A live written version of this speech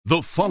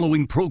The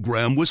following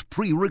program was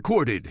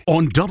pre-recorded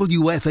on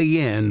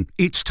WFAN.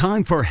 It's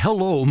time for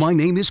Hello, My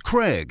Name is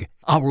Craig,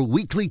 our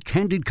weekly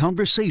candid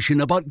conversation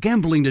about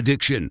gambling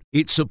addiction.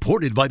 It's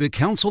supported by the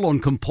Council on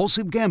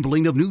Compulsive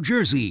Gambling of New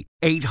Jersey,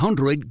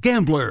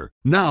 800-GAMBLER.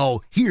 Now,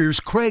 here's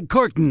Craig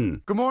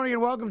Carton. Good morning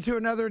and welcome to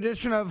another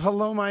edition of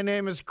Hello, My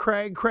Name is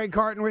Craig. Craig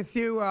Carton with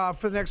you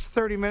for the next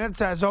 30 minutes,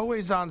 as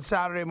always on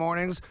Saturday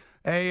mornings.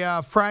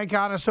 A frank,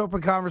 honest, open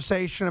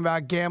conversation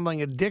about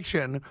gambling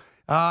addiction.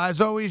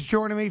 As always,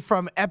 joining me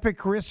from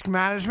Epic Risk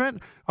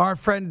Management, our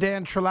friend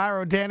Dan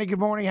Trillaro. Danny, good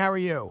morning. How are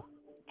you?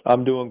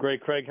 I'm doing great,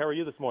 Craig. How are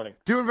you this morning?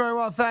 Doing very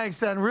well,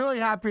 thanks. And really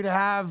happy to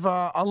have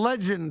a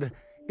legend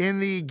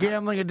in the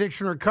gambling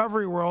addiction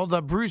recovery world,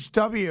 Bruce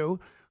W.,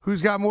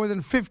 who's got more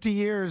than 50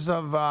 years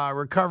of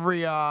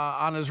recovery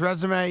on his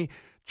resume,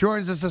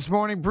 joins us this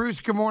morning. Bruce,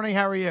 good morning.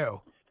 How are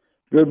you?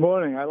 Good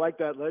morning. I like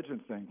that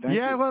legend thing. Thank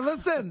you. Well,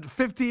 listen,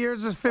 50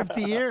 years is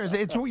 50 years.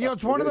 It's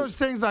it's one of those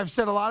things I've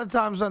said a lot of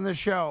times on this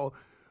show.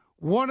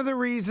 One of the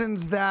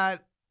reasons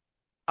that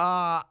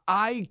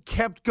I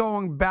kept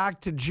going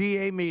back to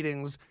GA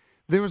meetings,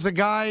 there was a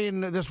guy in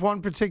this one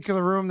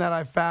particular room that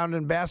I found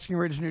in Basking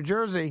Ridge, New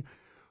Jersey,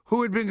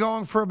 who had been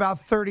going for about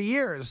 30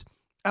 years.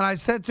 And I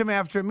said to him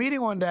after a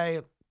meeting one day,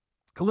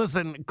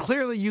 listen,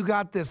 clearly you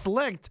got this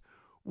licked.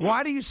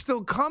 Why do you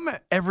still come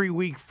every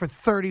week for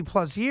 30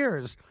 plus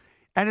years?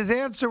 And his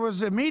answer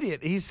was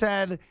immediate. He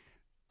said,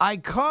 I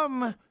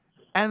come,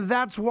 and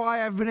that's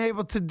why I've been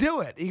able to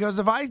do it. He goes,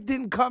 if I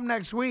didn't come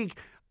next week,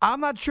 I'm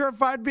not sure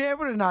if I'd be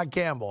able to not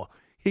gamble.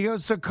 He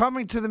goes, so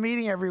coming to the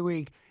meeting every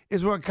week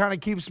is what kind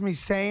of keeps me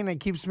sane and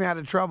keeps me out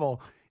of trouble.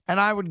 And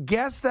I would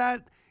guess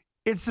that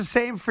it's the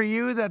same for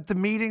you, that the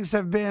meetings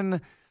have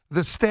been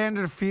the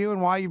standard for you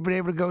and why you've been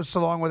able to go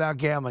so long without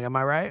gambling. Am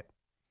I right?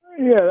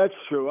 Yeah, that's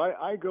true.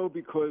 I go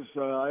because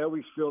I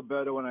always feel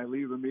better when I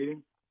leave a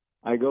meeting.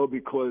 I go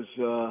because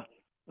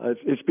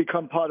it's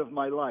become part of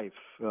my life.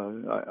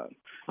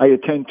 I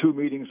attend 2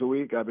 meetings a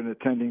week. I've been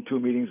attending 2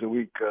 meetings a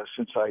week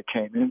since I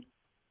came in.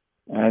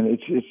 And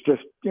it's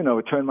just,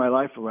 it turned my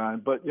life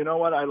around. But you know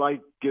what? I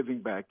like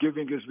giving back.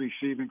 Giving is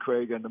receiving,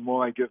 Craig, and the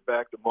more I give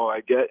back, the more I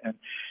get. And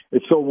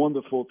it's so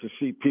wonderful to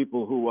see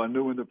people who are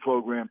new in the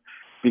program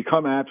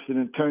become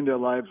abstinent, turn their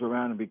lives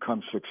around, and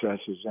become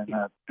successes. And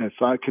if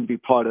I can be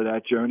part of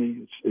that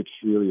journey, it's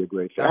really a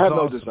great thing. I have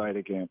no desire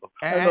to gamble.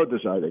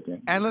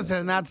 And listen,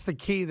 and that's the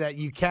key, that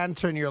you can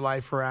turn your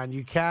life around.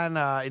 You can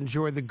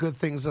enjoy the good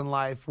things in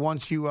life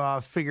once you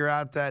figure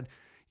out that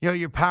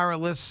you're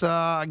powerless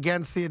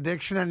against the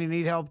addiction and you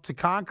need help to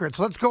conquer it.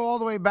 So let's go all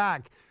the way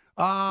back.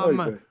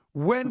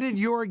 When did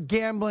your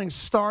gambling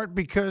start?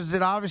 Because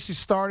it obviously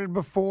started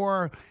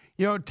before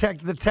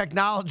the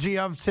technology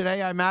of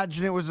today. I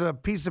imagine it was a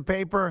piece of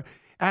paper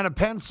and a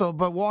pencil,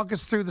 but walk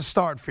us through the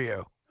start for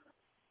you.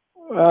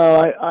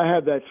 Well, I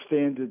had that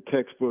standard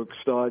textbook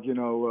start,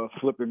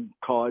 flipping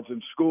cards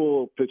in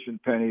school, pitching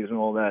pennies and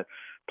all that,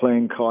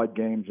 playing card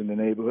games in the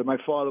neighborhood. My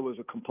father was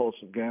a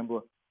compulsive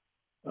gambler.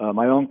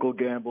 My uncle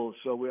gambled.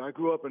 So I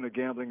grew up in a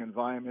gambling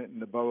environment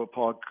in the Borough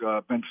Park,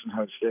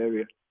 Bensonhurst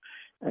area.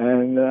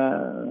 And,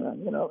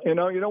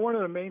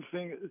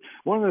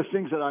 one of the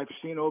things that I've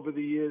seen over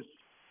the years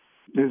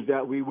is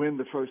that we win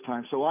the first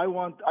time. So I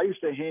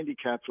used to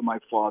handicap for my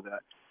father,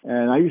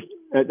 and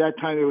at that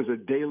time there was a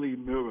Daily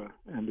Mirror,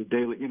 and the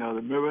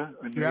Mirror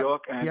in New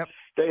York, and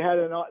they had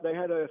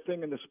a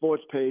thing in the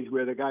sports page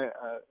where the guy,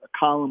 a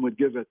column would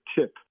give a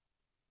tip,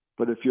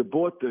 but if you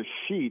bought the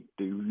sheet,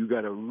 you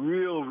got a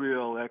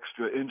real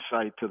extra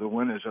insight to the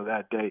winners of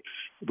that day,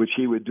 which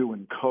he would do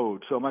in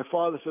code. So my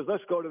father says,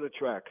 let's go to the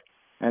track,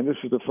 and this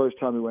was the first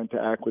time we went to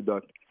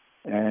Aqueduct,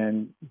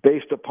 and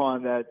based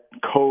upon that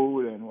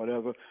code and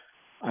whatever,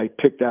 we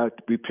picked out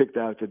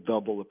the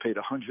double. It paid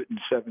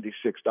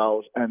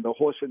 $176, and the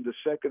horse in the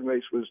second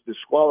race was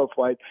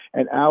disqualified,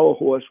 and our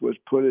horse was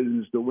put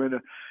in as the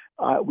winner.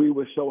 We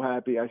were so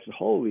happy. I said,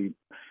 "Holy,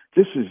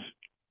 this is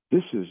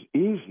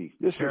easy.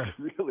 This is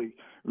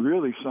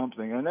really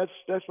something." And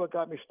that's what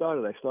got me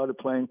started. I started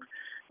playing,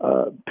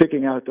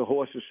 picking out the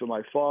horses for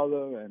my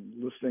father,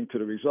 and listening to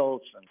the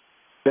results, and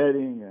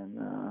betting,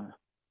 and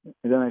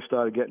then I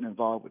started getting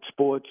involved with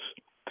sports.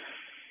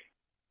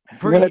 And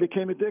then I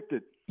became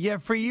addicted. Yeah,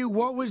 for you,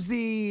 what was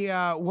the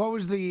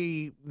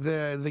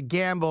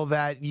gamble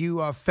that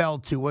you fell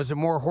to? Was it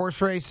more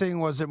horse racing?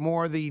 Was it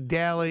more the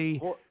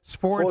daily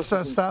sports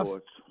stuff?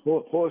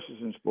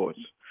 Horses and sports.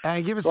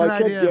 And give us an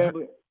idea of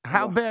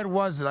how bad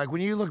was it? Like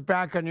when you look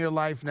back on your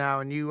life now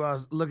and you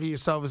look at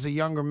yourself as a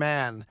younger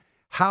man,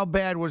 how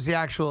bad was the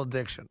actual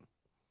addiction?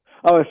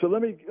 All right, so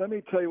let me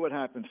tell you what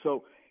happened.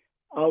 So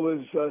I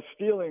was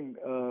stealing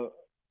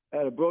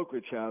at a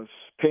brokerage house,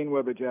 Payne,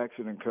 Weber,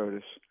 Jackson, and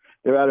Curtis.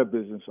 They're out of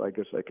business, I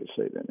guess I could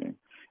say their name.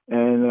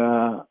 And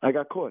I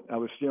got caught. I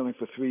was stealing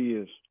for 3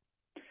 years.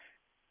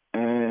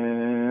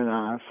 And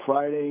on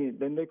Friday,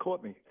 then they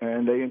caught me.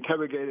 And they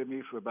interrogated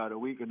me for about a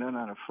week. And then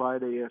on a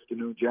Friday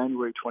afternoon,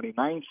 January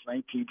 29th,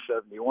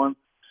 1971,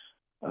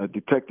 a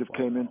detective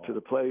came into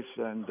the place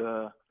and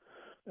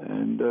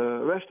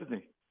arrested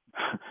me.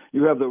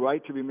 You have the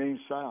right to remain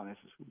silent. I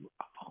said,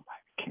 oh,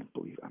 I can't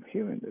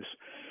hearing this.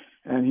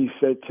 And he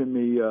said to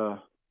me,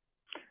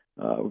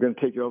 we're going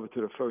to take you over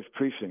to the first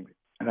precinct.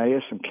 And I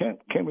asked him,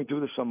 can we do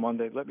this on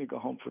Monday? Let me go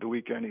home for the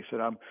weekend. He said,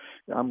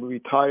 I'm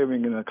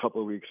retiring in a couple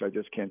of weeks. I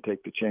just can't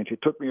take the chance. He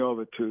took me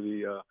over to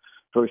the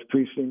first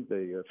precinct.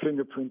 They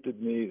fingerprinted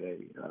me. They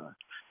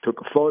took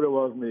a photo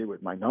of me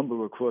with my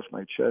number across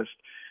my chest.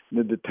 And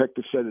the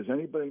detective said, does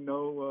anybody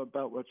know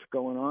about what's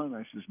going on?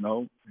 I says,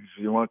 no. He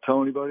said, you want to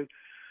tell anybody?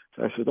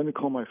 So I said, let me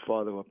call my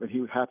father up. And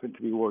he happened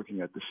to be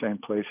working at the same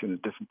place in a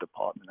different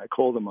department. I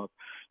called him up.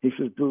 He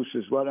says, Bruce,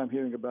 is what I'm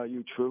hearing about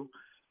you true?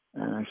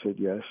 And I said,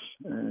 yes.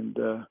 And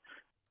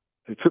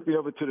they took me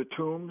over to the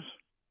Tombs,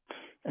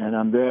 and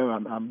I'm there.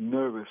 I'm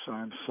nervous.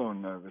 I'm so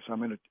nervous.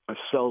 I'm in a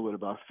cell with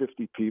about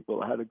 50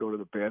 people. I had to go to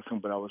the bathroom,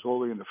 but I was all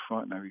the way in the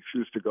front, and I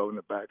refused to go in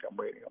the back. I'm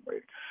waiting.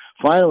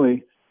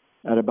 Finally,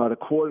 at about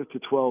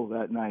 11:45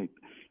 that night,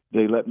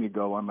 they let me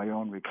go on my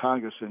own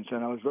recognizance,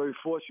 and I was very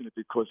fortunate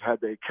because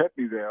had they kept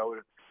me there,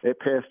 at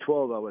past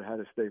 12, I would have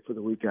had to stay for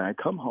the weekend. I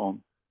come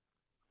home,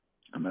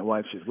 and my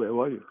wife says, where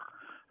were you?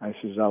 I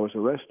says, I was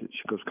arrested.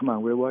 She goes, come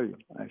on, where were you?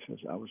 I says,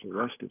 I was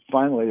arrested.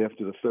 Finally,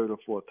 after the third or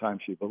fourth time,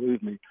 she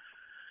believed me.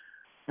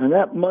 And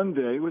that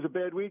Monday, it was a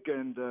bad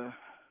weekend,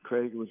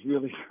 Craig. It was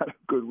really not a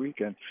good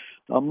weekend.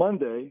 On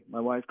Monday,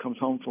 my wife comes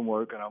home from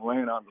work, and I'm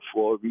laying on the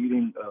floor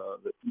reading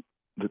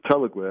the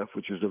Telegraph,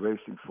 which is a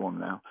racing form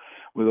now,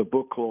 with a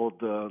book called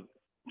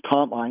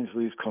Tom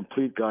Ainsley's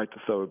Complete Guide to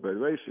Thoroughbred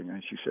Racing.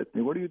 And she said to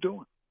me, what are you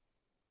doing?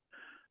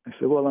 I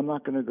said, well, I'm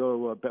not going to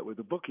go bet with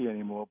the bookie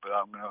anymore, but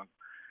I'm going to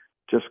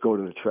just go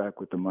to the track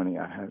with the money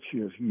I have. She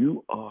goes,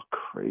 you are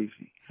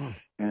crazy.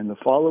 And the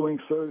following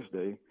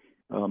Thursday,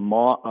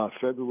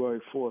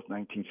 February 4th,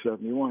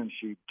 1971,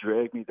 she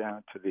dragged me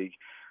down to the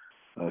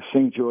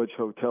St. George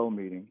Hotel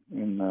meeting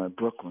in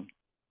Brooklyn.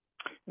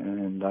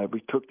 And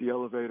we took the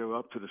elevator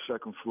up to the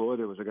second floor.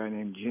 There was a guy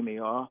named Jimmy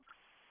R.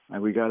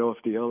 And we got off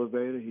the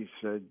elevator. He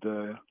said,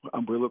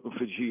 we're looking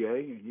for GA.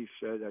 And he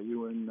said, are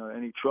you in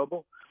any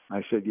trouble?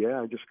 I said,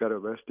 yeah, I just got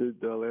arrested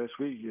last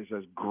week. He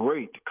says,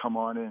 great, come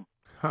on in.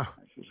 Huh.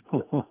 I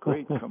says,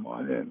 great, come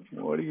on in.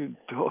 What are you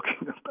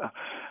talking about?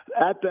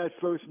 At that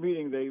first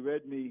meeting, they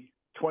read me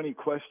 20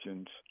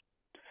 questions,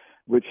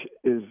 which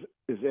is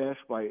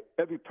asked by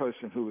every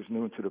person who is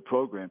new to the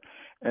program.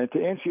 And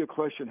to answer your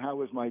question, how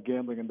was my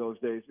gambling in those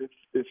days? If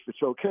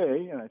it's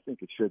okay, and I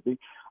think it should be,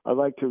 I'd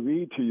like to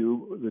read to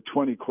you the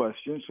 20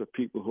 questions for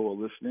people who are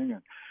listening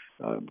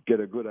and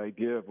get a good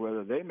idea of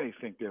whether they may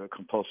think they're a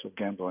compulsive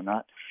gambler or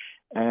not.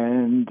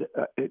 And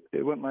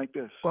it went like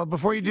this. Well,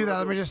 before you do that,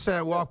 let me just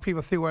walk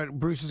people through what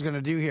Bruce is going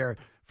to do here.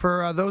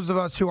 For those of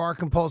us who are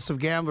compulsive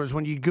gamblers,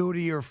 when you go to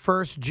your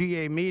first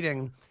GA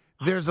meeting,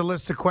 there's a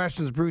list of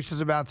questions Bruce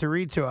is about to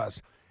read to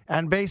us.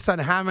 And based on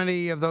how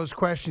many of those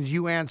questions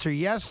you answer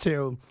yes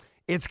to,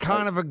 it's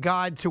kind of a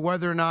guide to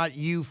whether or not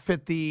you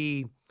fit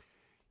the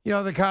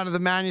kind of the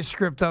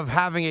manuscript of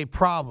having a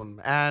problem.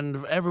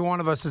 And every one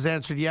of us has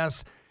answered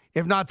yes,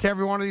 if not to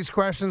every one of these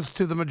questions,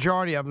 to the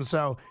majority of them.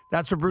 So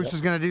that's what Bruce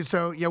is going to do.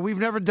 So, yeah, we've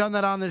never done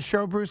that on this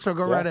show, Bruce, so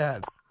go right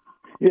ahead.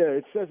 Yeah,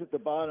 it says at the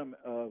bottom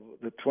of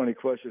the 20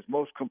 questions,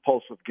 most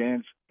compulsive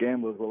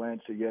gamblers will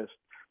answer yes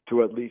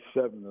to at least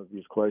 7 of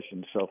these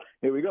questions. So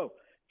here we go.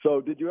 So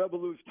did you ever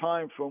lose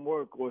time from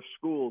work or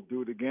school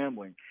due to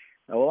gambling?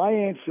 Well, I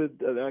answered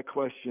that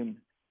question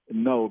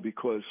no,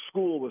 because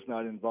school was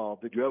not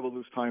involved. Did you ever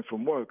lose time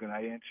from work? And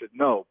I answered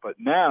no. But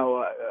now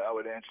I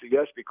would answer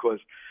yes, because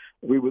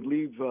we would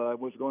leave. I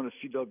was going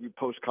to CW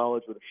Post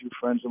College with a few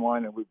friends of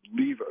mine, and we'd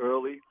leave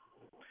early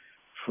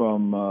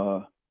from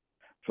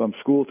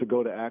school to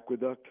go to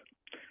Aqueduct.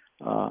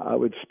 I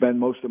would spend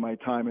most of my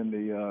time in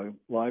the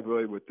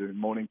library with the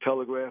Morning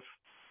Telegraph.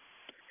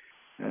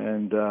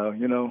 And,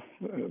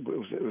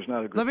 it was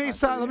not a good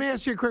time. Let me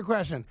ask you a quick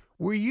question.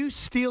 Were you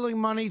stealing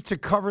money to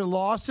cover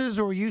losses,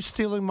 or were you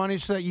stealing money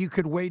so that you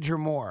could wager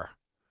more?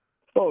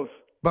 Both.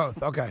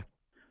 Both, okay.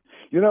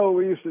 You know what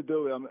we used to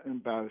do, I'm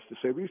embarrassed to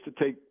say, we used to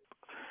take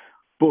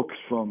books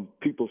from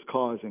people's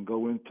cars and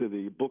go into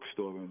the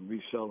bookstore and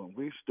resell them.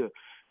 We used to,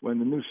 when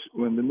the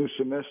new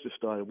semester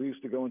started, we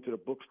used to go into the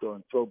bookstore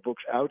and throw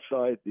books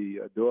outside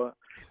the door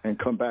and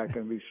come back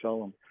and resell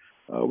them.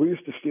 We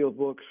used to steal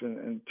books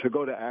and to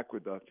go to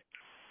Aqueduct.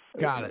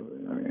 Got it.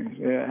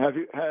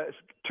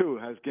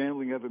 Has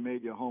gambling ever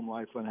made your home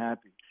life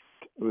unhappy?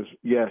 It was,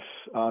 yes,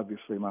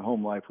 obviously. My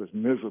home life was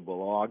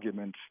miserable.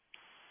 Arguments,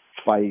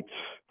 fights,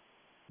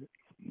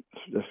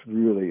 just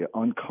really an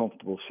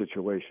uncomfortable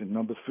situation.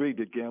 Number 3,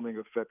 did gambling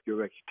affect your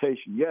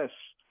reputation? Yes,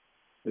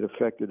 it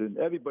affected it.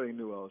 Everybody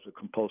knew I was a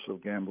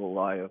compulsive gambler,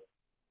 liar,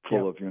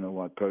 full of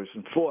you-know-what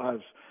person. 4, has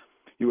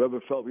you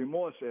ever felt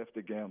remorse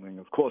after gambling?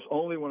 Of course,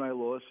 only when I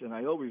lost, and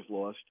I always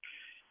lost.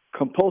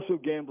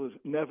 Compulsive gamblers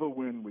never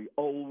win. We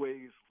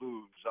always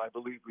lose. I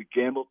believe we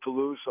gambled to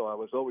lose, so I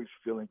was always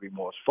feeling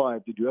remorse.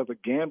 5, did you ever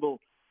gamble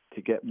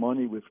to get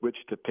money with which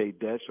to pay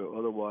debts or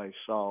otherwise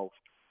solve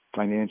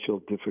financial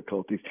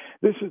difficulties?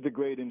 This is the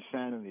great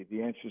insanity.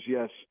 The answer is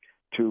yes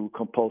to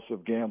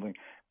compulsive gambling.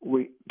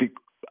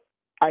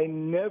 I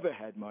never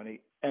had money,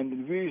 and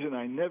the reason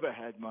I never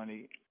had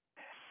money,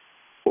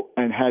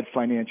 and had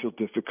financial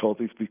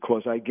difficulties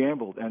because I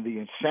gambled. And the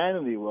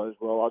insanity was,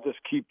 well, I'll just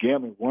keep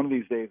gambling. One of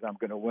these days I'm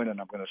going to win and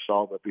I'm going to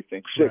solve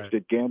everything. 6, Right.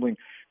 did gambling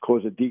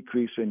cause a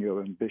decrease in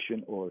your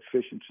ambition or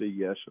efficiency?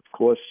 Yes, of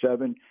course.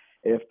 7,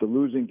 after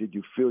losing, did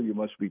you feel you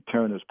must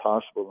return as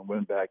possible and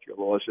win back your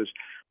losses?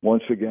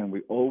 Once again,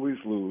 we always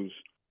lose.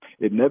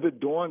 It never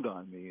dawned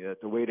on me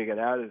that the way to get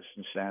out of this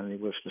insanity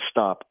was to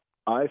stop.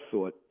 I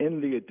thought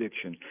in the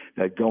addiction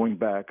that going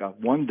back,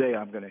 one day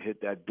I'm going to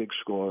hit that big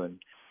score and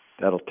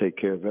that'll take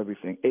care of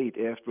everything. 8,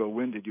 after a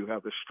win, did you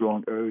have a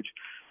strong urge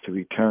to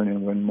return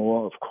and win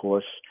more? Of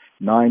course.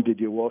 9, did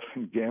you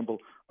often gamble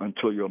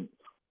until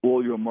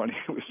all your money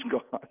was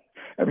gone?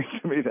 I mean,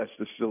 to me, that's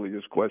the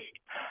silliest question.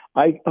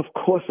 I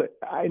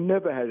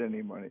never had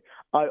any money.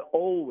 I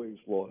always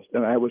lost,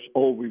 and I was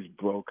always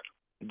broke.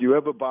 Did you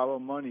ever borrow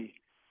money?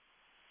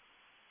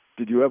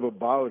 Did you ever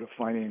borrow to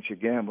finance your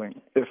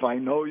gambling? If I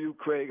know you,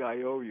 Craig,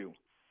 I owe you.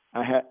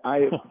 I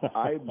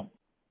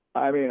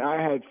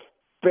had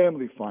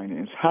family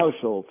finance,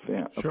 household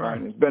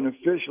finance,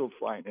 beneficial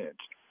finance,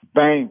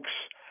 banks,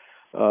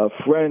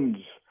 friends,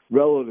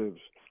 relatives.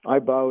 I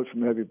borrowed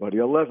from everybody.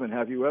 11,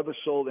 have you ever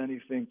sold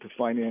anything to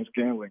finance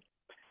gambling?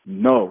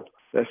 No.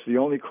 That's the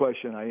only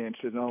question I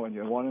answered no, and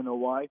you want to know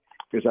why?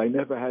 Because I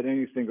never had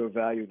anything of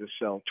value to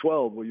sell.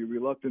 12, were you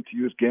reluctant to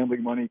use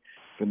gambling money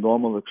for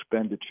normal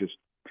expenditures?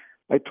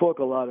 I talk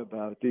a lot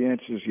about it. The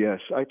answer is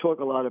yes. I talk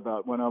a lot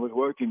about when I was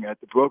working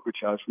at the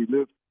brokerage house.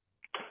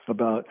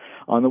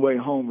 On the way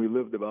home, we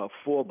lived about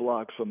 4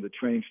 blocks from the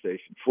train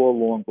station, 4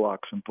 long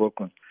blocks in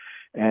Brooklyn.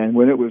 And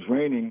when it was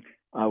raining,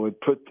 I would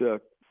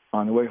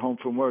on the way home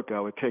from work,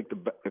 I would take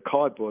the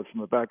cardboard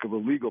from the back of a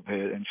legal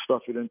pad and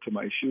stuff it into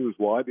my shoes.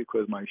 Why?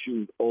 Because my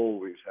shoes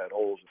always had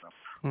holes in them.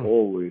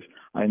 Always.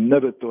 I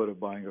never thought of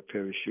buying a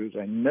pair of shoes.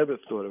 I never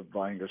thought of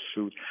buying a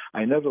suit.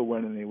 I never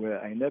went anywhere.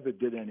 I never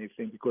did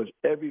anything because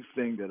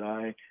everything that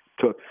I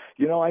took,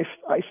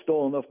 I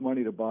stole enough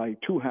money to buy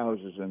 2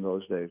 houses in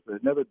those days, but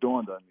it never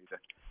dawned on me that.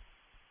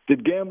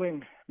 Did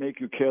gambling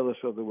make you careless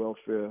of the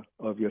welfare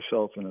of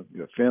yourself and of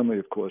your family?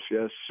 Of course,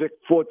 yes.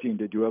 14,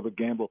 did you ever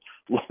gamble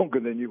longer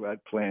than you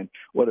had planned?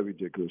 What a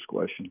ridiculous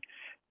question.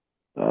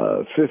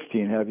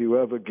 15, have you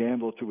ever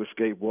gambled to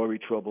escape worry,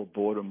 trouble,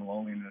 boredom,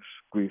 loneliness,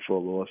 grief,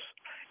 or loss?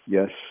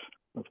 Yes,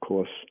 of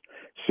course.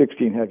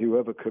 16, have you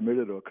ever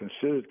committed or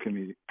considered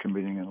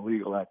committing an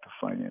illegal act of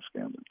finance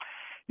gambling?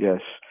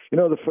 Yes.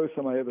 The first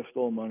time I ever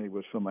stole money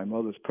was from my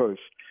mother's purse.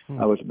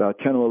 I was about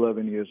 10 or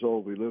 11 years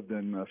old. We lived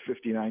in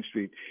 59th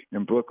Street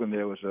in Brooklyn.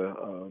 There was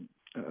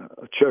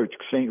a church,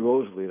 St.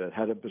 Rosalie, that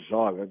had a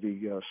bazaar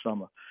every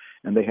summer.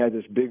 And they had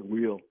this big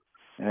wheel.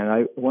 And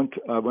I went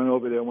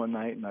over there one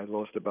night, and I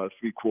lost about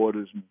 3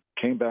 quarters and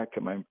came back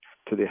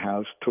to the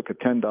house, took a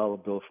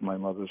 $10 bill from my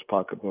mother's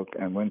pocketbook,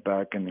 and went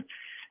back and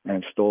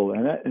stole.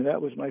 And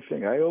that was my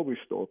thing. I always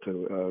stole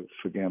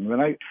for gambling.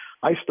 And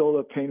I stole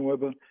at Paine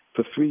Webber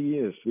for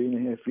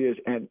 3.5 years.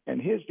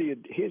 And here's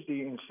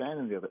the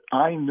insanity of it.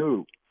 I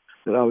knew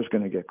that I was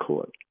going to get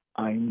caught.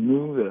 I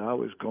knew that I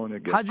was going to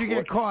get caught. How'd you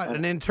get caught?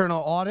 An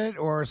internal audit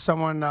or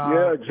someone?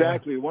 Yeah,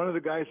 exactly. One of the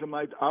guys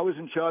I was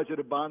in charge of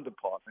the bond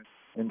department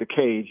in the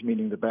cage,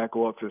 meaning the back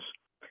office.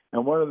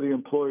 And one of the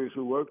employees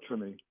who worked for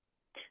me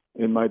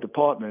in my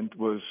department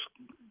was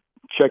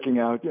checking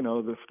out,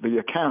 the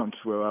accounts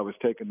where I was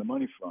taking the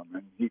money from,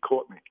 and he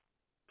caught me.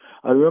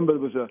 I remember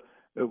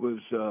it was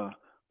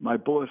my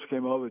boss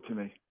came over to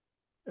me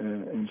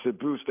and said,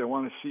 "Bruce, they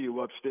want to see you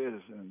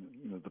upstairs,"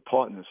 and the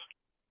partners.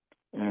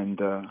 And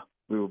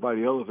we were by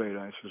the elevator.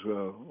 I said,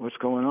 "Well, what's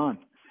going on?"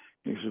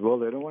 He said, "Well,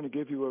 they don't want to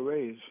give you a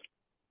raise."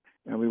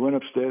 And we went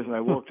upstairs, and I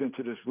walked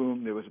into this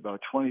room. There was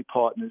about 20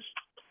 partners,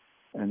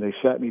 and they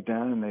sat me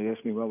down, and they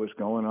asked me what was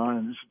going on.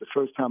 And this is the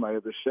first time I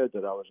ever said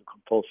that I was a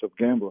compulsive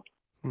gambler.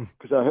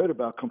 Because I heard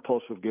about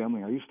compulsive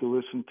gambling. I used to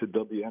listen to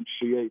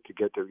WMCA to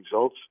get the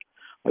results.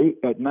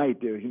 At night,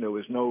 there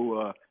was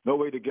no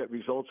way to get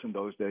results in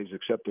those days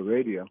except the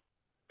radio.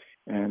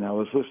 And I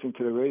was listening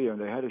to the radio,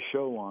 and they had a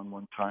show on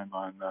one time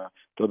on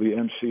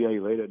WMCA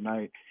late at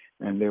night,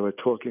 and they were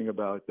talking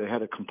about, they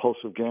had a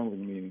compulsive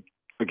gambling meeting,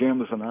 a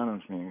Gamblers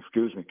Anonymous meeting,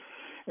 excuse me.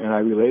 And I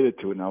related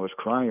to it, and I was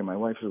crying. And my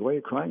wife said, "What are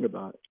you crying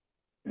about?"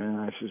 And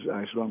I said,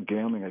 "I'm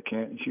gambling. I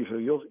can't." And she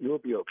said, "You'll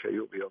be okay.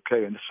 You'll be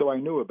okay." And so I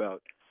knew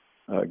about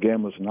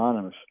Gamblers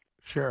Anonymous.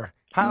 Sure.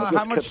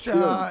 How much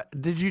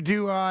did you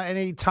do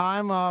any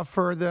time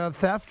for the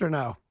theft or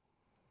no?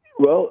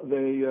 Well,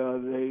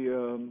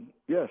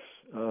 yes.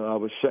 I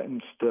was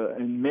sentenced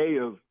in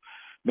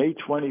May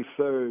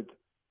 23rd,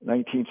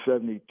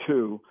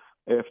 1972.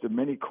 After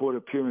many court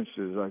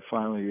appearances, I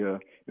finally,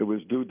 it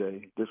was due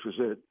day. This was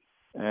it.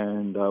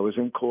 And I was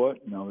in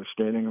court, and I was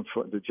standing in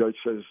front. The judge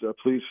says,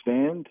 "Please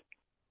stand,"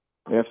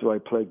 after I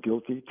pled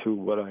guilty to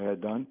what I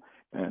had done.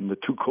 And the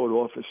 2 court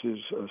officers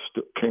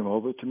came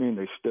over to me, and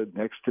they stood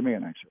next to me,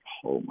 and I said,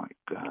 "Oh, my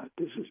God,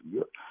 this is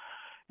good."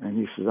 And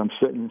he says, "I'm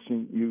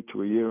sentencing you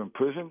to a year in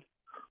prison."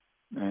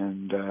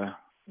 And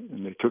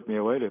they took me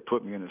away. They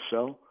put me in a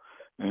cell,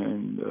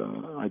 and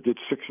I did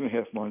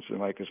 6.5 months in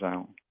Rikers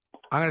Island.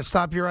 I'm going to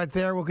stop you right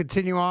there. We'll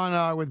continue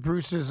on with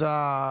Bruce's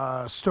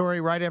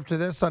story right after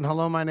this on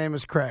Hello, My Name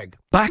is Craig.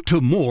 Back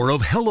to more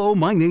of Hello,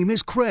 My Name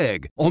is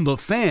Craig on The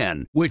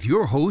Fan with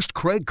your host,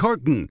 Craig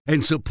Carton,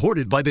 and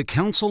supported by the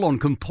Council on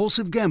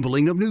Compulsive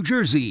Gambling of New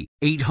Jersey,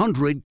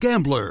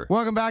 800-GAMBLER.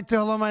 Welcome back to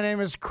Hello, My Name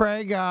is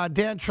Craig.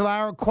 Dan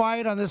Trularo,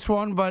 quiet on this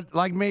one, but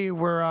like me,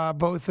 we're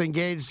both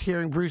engaged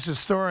hearing Bruce's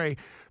story.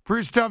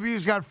 Bruce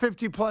W.'s got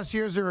 50-plus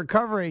years of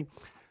recovery.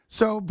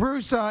 So,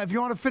 Bruce, if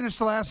you want to finish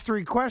the last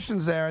three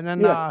questions there, and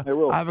then I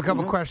will. I have a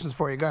couple questions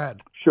for you. Go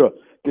ahead. Sure.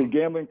 Did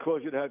gambling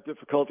cause you to have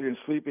difficulty in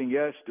sleeping?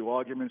 Yes. Do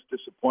arguments,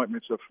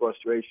 disappointments, or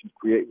frustrations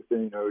create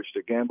within you an urge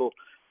to gamble?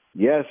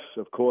 Yes,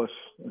 of course.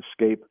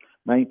 Escape.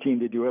 19,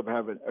 did you ever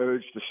have an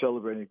urge to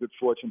celebrate any good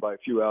fortune by a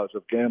few hours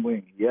of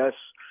gambling? Yes.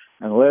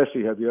 And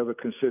lastly, have you ever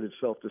considered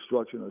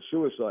self-destruction or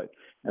suicide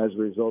as a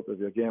result of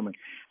your gambling?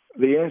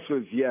 The answer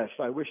is yes.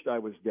 I wished I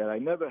was dead. I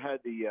never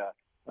had the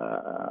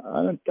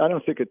I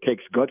don't think it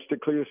takes guts to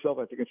kill yourself.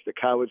 I think it's the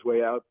coward's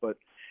way out. But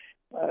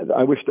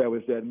I wished I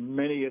was dead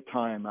many a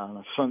time on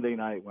a Sunday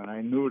night when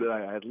I knew that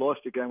I had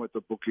lost again with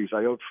the bookies.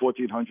 I owed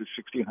 $1,400,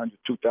 $1,600,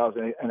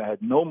 $2,000, and I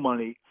had no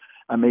money.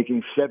 I'm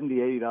making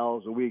 $70,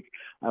 $80 a week.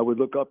 I would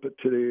look up to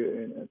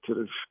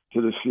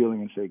the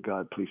ceiling and say,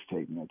 "God, please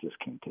take me. I just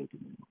can't take it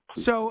anymore."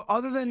 Please. So,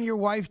 other than your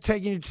wife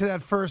taking you to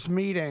that first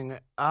meeting,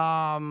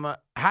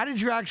 how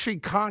did you actually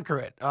conquer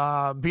it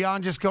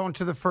beyond just going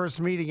to the first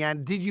meeting?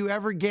 And did you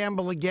ever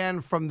gamble again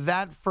from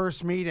that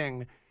first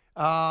meeting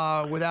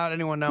without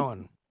anyone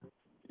knowing?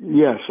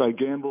 Yes, I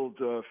gambled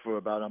for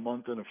about a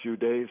month and a few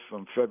days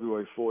from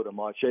February 4th to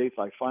March 8th.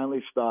 I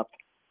finally stopped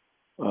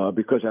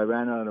because I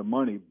ran out of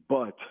money,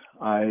 but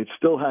I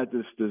still had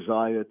this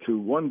desire to,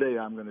 one day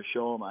I'm going to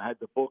show him. I had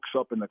the books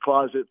up in the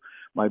closet.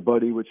 My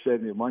buddy would say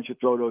to me, "Why don't you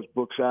throw those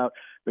books out?"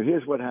 But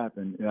here's what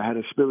happened. I had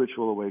a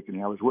spiritual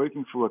awakening. I was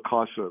working for a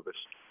car service,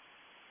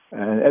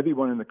 and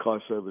everyone in the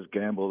car service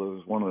gambled. It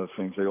was one of the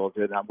things they all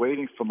did. And I'm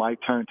waiting for my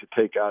turn to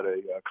take out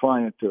a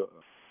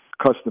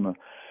customer.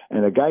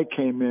 And a guy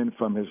came in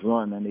from his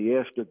run, and he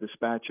asked the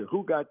dispatcher,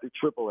 "Who got the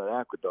triple at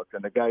Aqueduct?"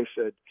 And the guy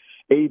said,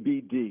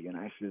 "ABD." And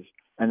I says,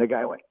 and the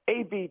guy went,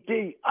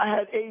 "ABD? I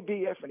had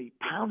ABF." And he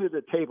pounded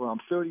the table.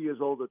 I'm 30 years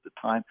old at the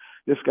time.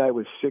 This guy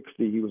was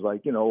 60. He was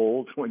like,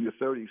 old when you're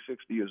 30,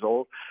 60 years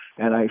old.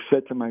 And I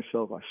said to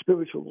myself, a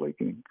spiritual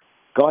awakening.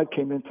 God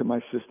came into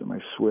my system,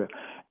 I swear.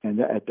 And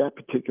at that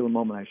particular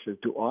moment, I said,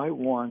 do I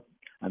want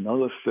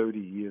another 30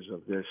 years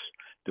of this?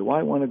 Do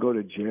I want to go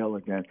to jail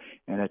again?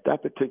 And at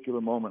that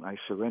particular moment, I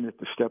surrendered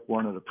to step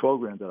one of the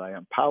program that I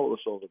am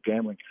powerless over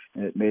gambling,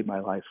 and it made my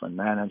life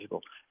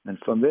unmanageable. And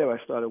from there,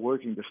 I started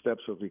working the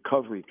steps of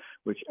recovery,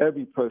 which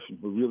every person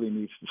who really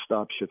needs to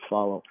stop should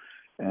follow.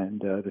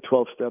 And the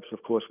 12 steps,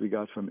 of course, we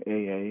got from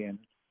AA.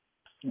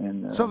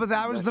 But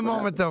that was the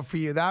moment, though, for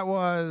you. That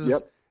was...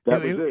 Yep.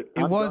 That was it.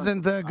 It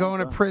wasn't the going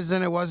to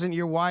prison. It wasn't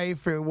your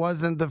wife. It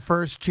wasn't the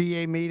first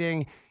GA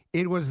meeting.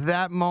 It was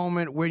that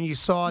moment when you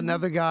saw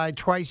another guy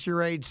twice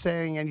your age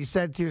saying, and you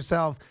said to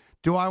yourself,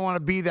 "Do I want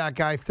to be that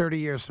guy 30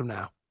 years from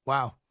now?"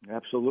 Wow.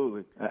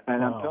 Absolutely.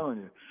 And I'm telling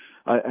you.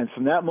 And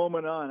from that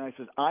moment on, I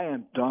said, I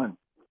am done.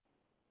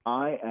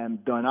 I am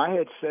done. I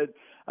had said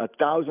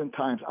 1,000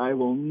 times, I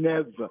will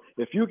never,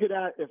 if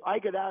I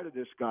get out of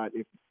this, God,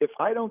 if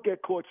I don't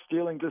get caught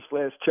stealing this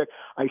last check,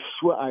 I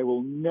swear I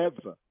will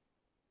never,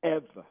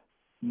 ever,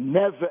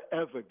 never,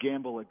 ever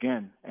gamble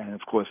again. And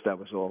of course, that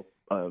was all.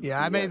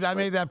 I made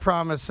that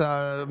promise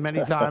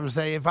many times.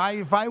 Say if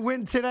I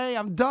win today,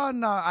 I'm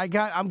done.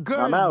 I'm good.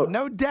 I'm out.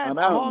 No debt. I'm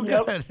all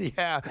Yep. good.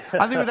 Yeah,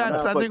 I think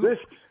that's. I think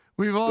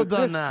we've all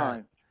done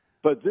that.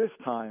 But this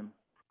time,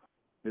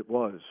 it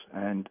was,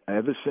 and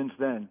ever since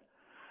then,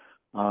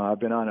 I've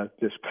been on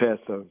this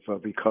path of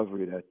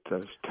recovery that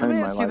has turned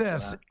my life around. Let me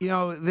ask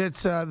you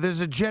this: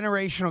 there's a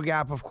generational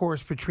gap, of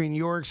course, between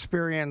your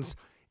experience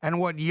and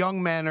what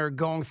young men are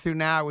going through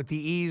now with the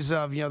ease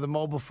of the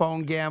mobile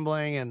phone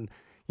gambling and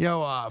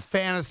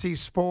fantasy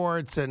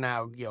sports and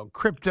now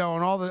crypto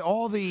and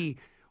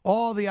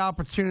all the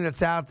opportunity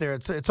that's out there.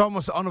 It's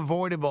almost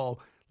unavoidable.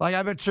 Like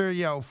I bet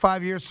you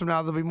 5 years from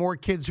now there'll be more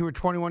kids who are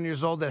 21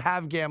 years old that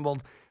have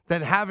gambled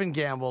than haven't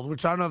gambled,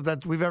 which I don't know if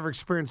that we've ever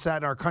experienced that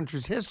in our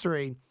country's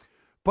history.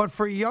 But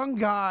for young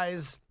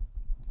guys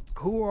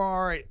who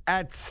are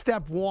at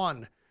step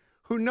one,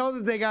 who know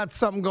that they got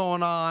something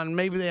going on,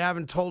 maybe they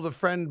haven't told a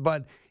friend,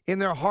 but in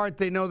their heart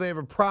they know they have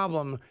a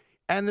problem,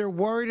 and they're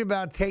worried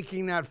about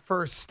taking that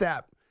first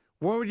step,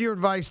 what would your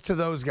advice to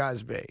those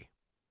guys be?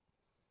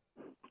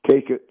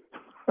 Take it.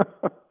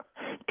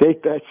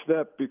 Take that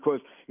step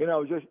because, it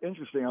was just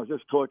interesting. I was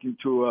just talking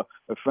to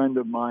a friend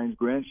of mine's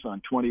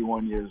grandson,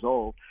 21 years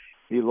old.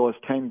 He lost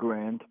 10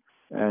 grand,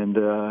 and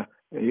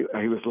he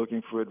was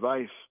looking for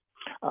advice.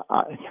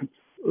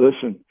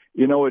 Listen,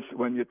 it's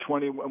when you're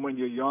 20, when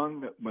you're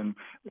young, when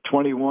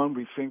 21,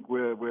 we think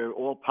we're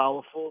all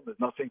powerful. That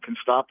nothing can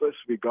stop us,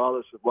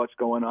 regardless of what's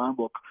going on.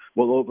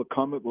 We'll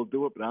overcome it. We'll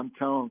do it. But I'm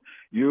telling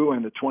you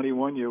and the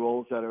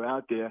 21-year-olds that are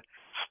out there,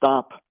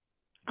 stop.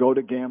 Go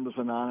to Gamblers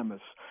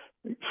Anonymous.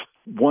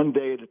 one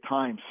day at a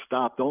time.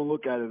 Stop. Don't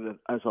look at it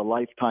as a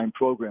lifetime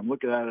program.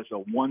 Look at it as a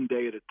one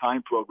day at a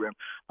time program.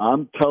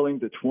 I'm telling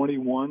the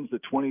 21s, the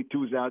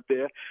 22s out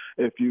there,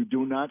 if you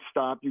do not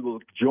stop, you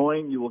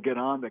will get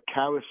on the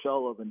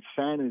carousel of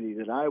insanity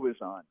that I was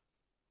on.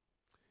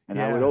 And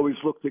I would always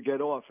look to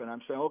get off. And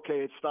I'm saying, okay,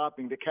 it's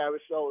stopping. The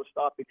carousel is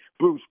stopping.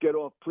 Bruce, get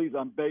off, please.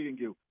 I'm begging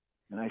you.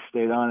 And I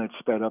stayed on it,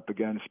 sped up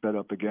again,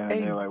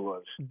 and there I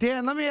was.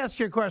 Dan, let me ask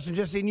you a question.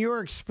 Just in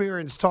your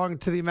experience, talking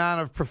to the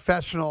amount of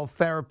professional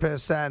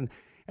therapists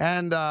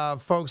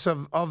and folks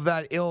of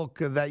that ilk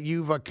that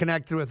you've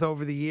connected with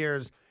over the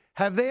years,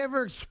 have they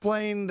ever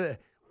explained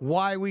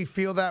why we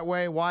feel that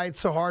way, why it's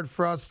so hard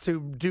for us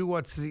to do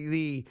what's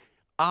the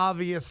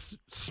obvious,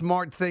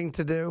 smart thing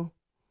to do?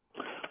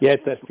 Yeah,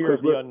 it's that fear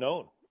of the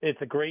unknown.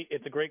 It's a great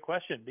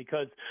question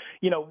because,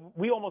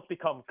 we almost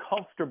become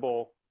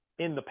comfortable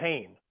in the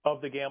pain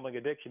of the gambling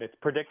addiction. It's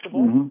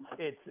predictable.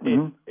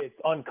 Mm-hmm. It's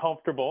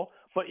uncomfortable,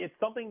 but it's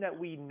something that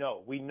we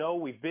know. We know,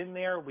 we've been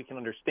there. We can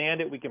understand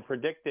it. We can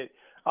predict it.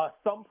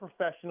 Some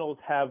professionals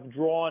have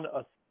drawn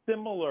a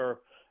similar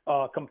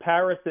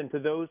comparison to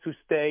those who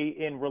stay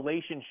in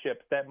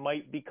relationships that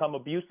might become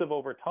abusive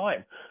over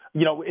time.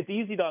 It's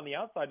easy on the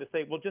outside to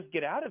say, well, just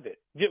get out of it.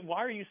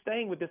 Why are you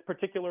staying with this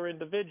particular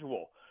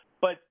individual?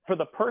 But for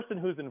the person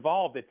who's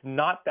involved, it's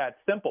not that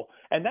simple.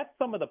 And that's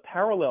some of the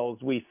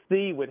parallels we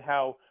see with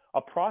how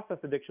a process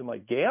addiction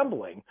like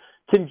gambling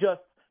can just,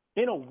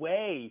 in a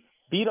way,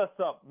 beat us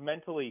up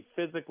mentally,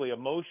 physically,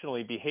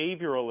 emotionally,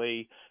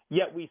 behaviorally,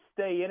 yet we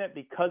stay in it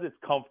because it's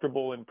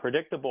comfortable and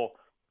predictable.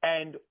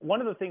 And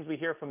one of the things we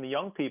hear from the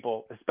young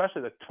people,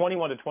 especially the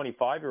 21 to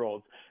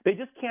 25-year-olds, they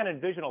just can't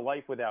envision a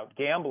life without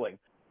gambling.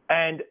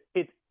 And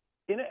it's,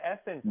 in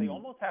essence, they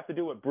almost have to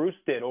do what Bruce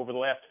did over the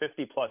last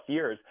 50-plus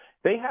years.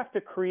 They have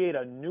to create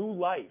a new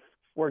life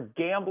where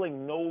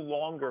gambling no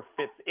longer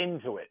fits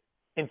into it.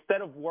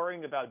 Instead of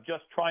worrying about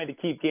just trying to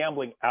keep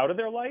gambling out of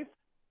their life,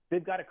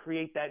 they've got to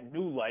create that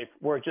new life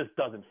where it just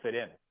doesn't fit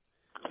in.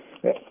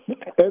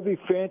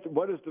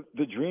 What is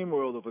the dream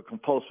world of a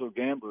compulsive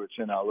gambler? It's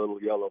in our little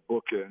yellow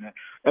book here. And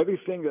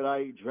everything that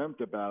I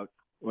dreamt about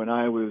when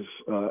I was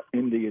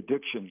in the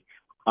addiction,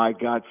 I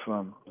got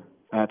from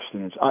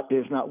abstinence.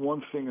 There's not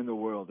one thing in the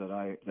world that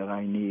I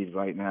need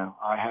right now.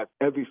 I have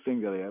everything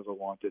that I ever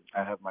wanted.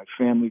 I have my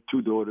family,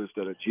 2 daughters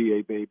that are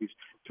GA babies,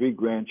 3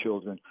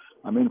 grandchildren.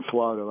 I'm in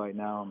Florida right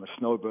now. I'm a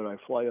snowbird. I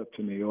fly up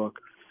to New York.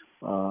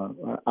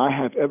 I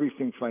have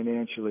everything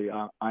financially.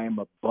 I am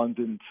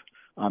abundant.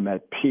 I'm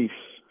at peace.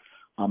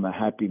 I'm a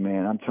happy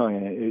man. I'm telling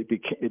you,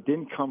 it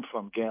didn't come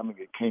from gambling.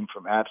 It came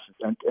from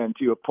abstinence. And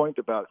to your point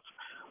about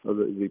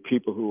the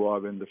people who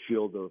are in the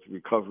field of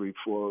recovery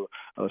for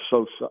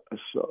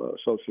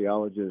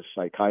sociologists,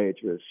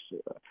 psychiatrists,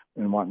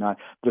 and whatnot,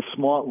 the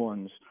smart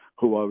ones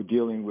who are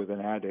dealing with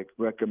an addict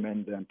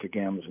recommend them to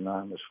Gamblers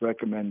Anonymous,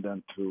 recommend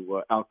them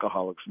to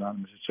Alcoholics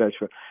Anonymous,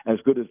 etc. As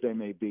good as they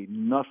may be,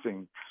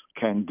 nothing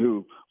can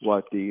do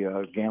what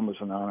the Gamblers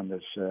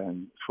Anonymous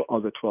and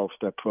other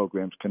 12-step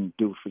programs can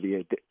do for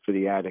the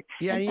addict.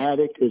 Yeah,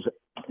 addict is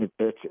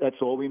that's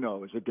all we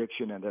know is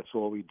addiction, and that's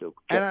all we do.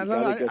 And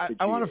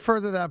I want to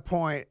further that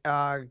point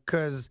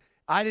because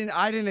I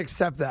didn't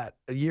accept that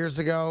years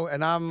ago,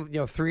 and I'm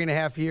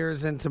 3.5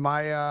 years into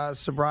my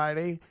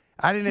sobriety.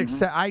 I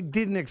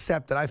didn't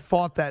accept it. I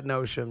fought that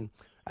notion,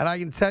 and I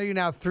can tell you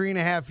now,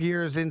 3.5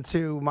 years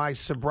into my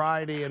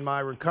sobriety and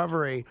my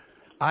recovery,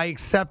 I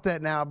accept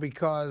that now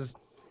because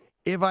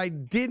if I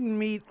didn't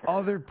meet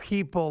other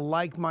people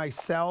like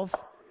myself,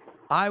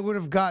 I would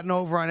have gotten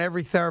over on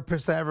every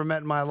therapist I ever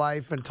met in my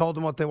life and told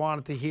them what they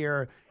wanted to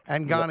hear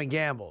and gone and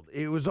gambled.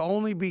 It was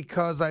only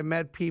because I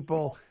met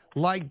people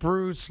like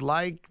Bruce,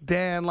 like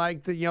Dan,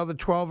 like the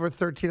 12 or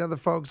 13 other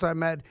folks I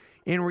met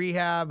in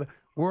rehab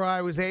where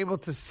I was able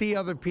to see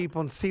other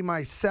people and see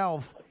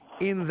myself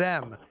in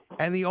them.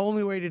 And the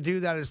only way to do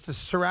that is to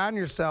surround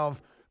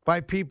yourself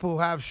by people who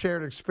have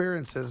shared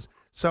experiences.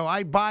 So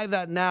I buy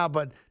that now,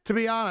 but to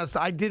be honest,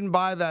 I didn't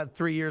buy that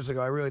 3 years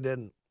ago. I really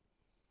didn't.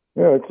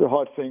 Yeah, it's a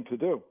hard thing to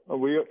do.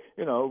 We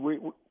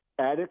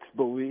addicts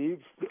believe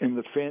in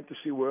the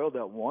fantasy world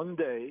that one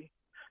day,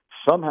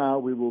 somehow,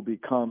 we will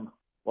become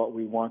what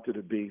we wanted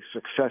to be,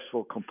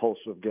 successful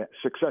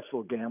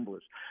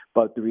gamblers.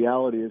 But the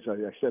reality is, as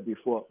I said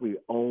before, we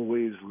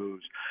always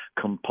lose.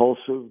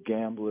 Compulsive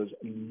gamblers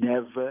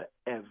never,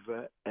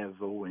 ever,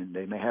 ever win.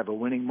 They may have a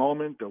winning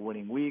moment, a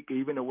winning week,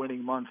 even a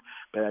winning month,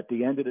 but at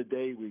the end of the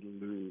day, we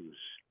lose.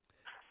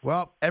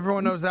 Well,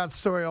 everyone knows that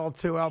story all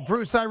too well.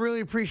 Bruce, I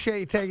really appreciate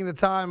you taking the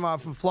time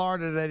from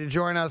Florida today to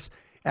join us.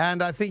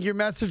 And I think your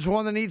message is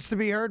one that needs to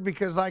be heard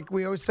because, like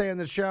we always say on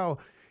the show,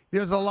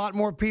 there's a lot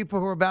more people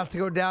who are about to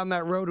go down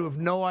that road who have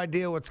no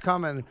idea what's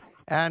coming.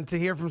 And to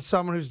hear from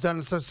someone who's done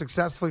it so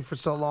successfully for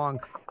so long,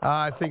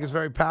 I think is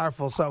very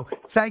powerful. So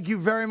thank you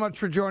very much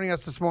for joining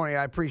us this morning.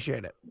 I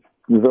appreciate it.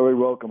 You're very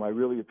welcome. I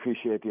really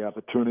appreciate the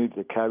opportunity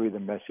to carry the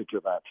message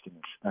of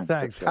abstinence.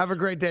 Thanks. Have a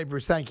great day,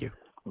 Bruce. Thank you.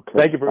 Okay.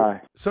 Thank you, Bruce.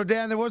 Bye. So,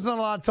 Dan, there wasn't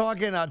a lot of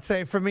talking, I'd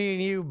say, for me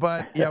and you.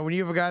 But, when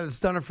you have a guy that's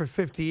done it for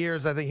 50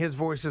 years, I think his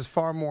voice is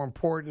far more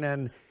important.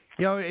 And,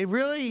 it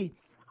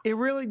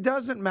really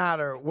doesn't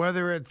matter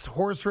whether it's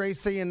horse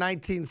racing in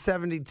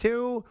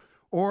 1972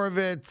 or if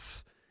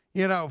it's,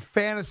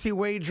 fantasy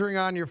wagering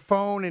on your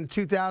phone in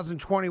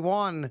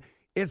 2021.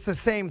 It's the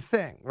same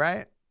thing,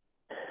 right?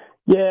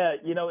 Yeah,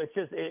 it's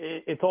just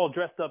it's all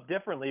dressed up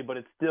differently, but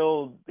it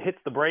still hits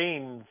the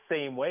brain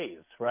same ways,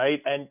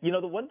 right? And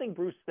the one thing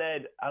Bruce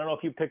said, I don't know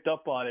if you picked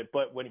up on it,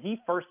 but when he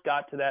first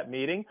got to that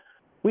meeting,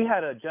 we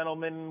had a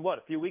gentleman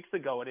a few weeks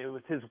ago, and it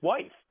was his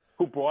wife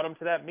who brought him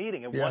to that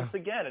meeting. And once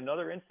again,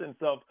 another instance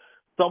of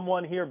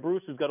someone here,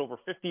 Bruce, who's got over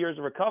 50 years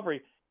of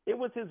recovery. It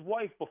was his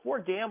wife before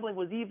gambling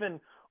was even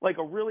like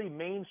a really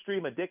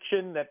mainstream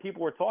addiction that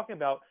people were talking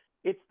about.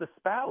 It's the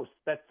spouse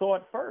that saw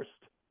it first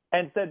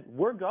and said,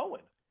 "We're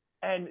going."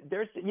 And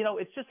there's,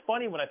 it's just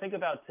funny when I think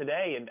about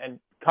today and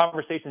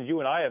conversations you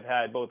and I have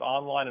had both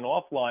online and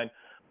offline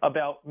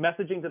about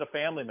messaging to the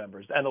family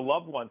members and the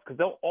loved ones, because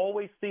they'll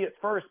always see it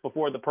first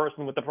before the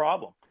person with the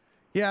problem.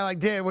 Yeah,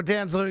 like what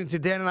Dan's alluding to.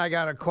 Dan and I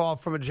got a call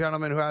from a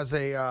gentleman who has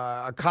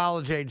a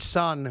college-age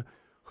son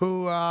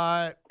who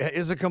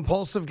is a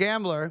compulsive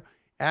gambler.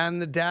 And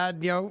the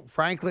dad,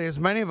 frankly, as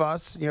many of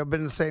us, been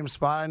in the same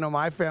spot. I know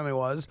my family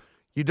was.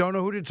 You don't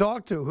know who to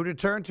talk to, who to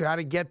turn to, how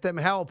to get them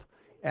help.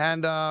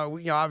 And,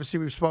 obviously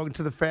we've spoken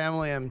to the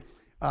family, and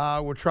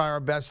we'll try our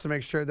best to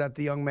make sure that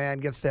the young man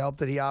gets the help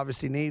that he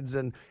obviously needs.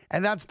 And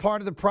that's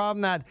part of the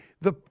problem, that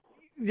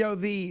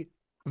the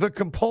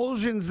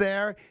compulsion's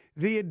there,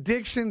 the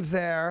addiction's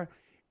there,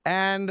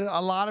 and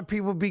a lot of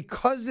people,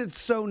 because it's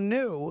so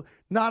new,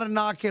 not a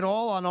knock at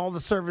all on all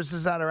the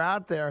services that are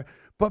out there,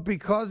 but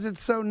because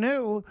it's so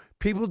new,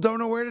 people don't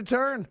know where to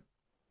turn.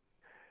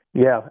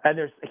 Yeah, and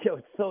there's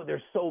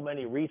so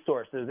many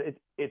resources.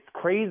 It's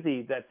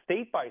crazy that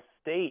state by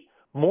state,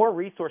 more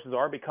resources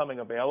are becoming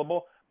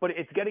available, but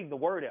it's getting the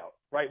word out,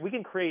 right? We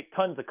can create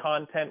tons of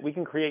content. We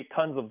can create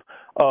tons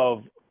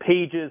of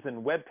pages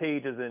and web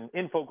pages and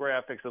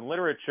infographics and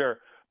literature,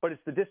 but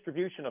it's the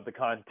distribution of the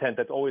content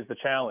that's always the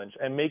challenge,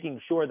 and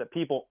making sure that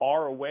people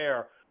are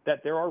aware that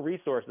there are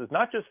resources,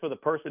 not just for the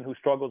person who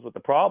struggles with the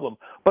problem,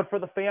 but for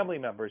the family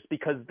members,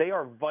 because they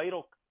are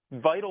vital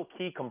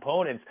key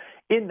components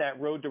in that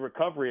road to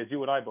recovery, as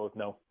you and I both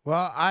know.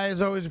 Well, I,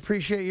 as always,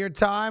 appreciate your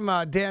time.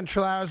 Dan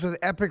Trillowers with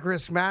Epic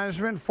Risk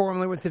Management,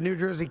 formerly with the New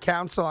Jersey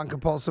Council on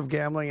Compulsive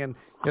Gambling, and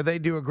they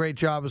do a great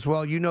job as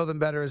well. You know them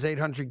better as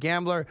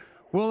 800-GAMBLER.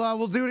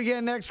 We'll do it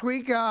again next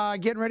week,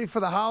 getting ready for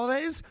the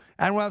holidays,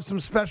 and we'll have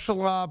some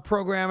special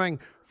programming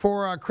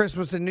for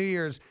Christmas and New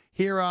Year's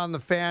here on The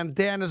Fan.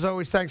 Dan, as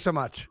always, thanks so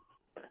much.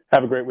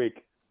 Have a great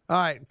week. All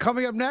right,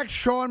 coming up next,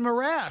 Sean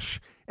Marash.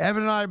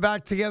 Evan and I are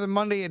back together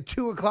Monday at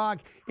 2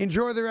 o'clock.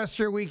 Enjoy the rest of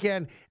your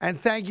weekend, and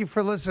thank you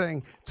for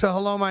listening to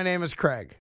Hello, My Name is Craig.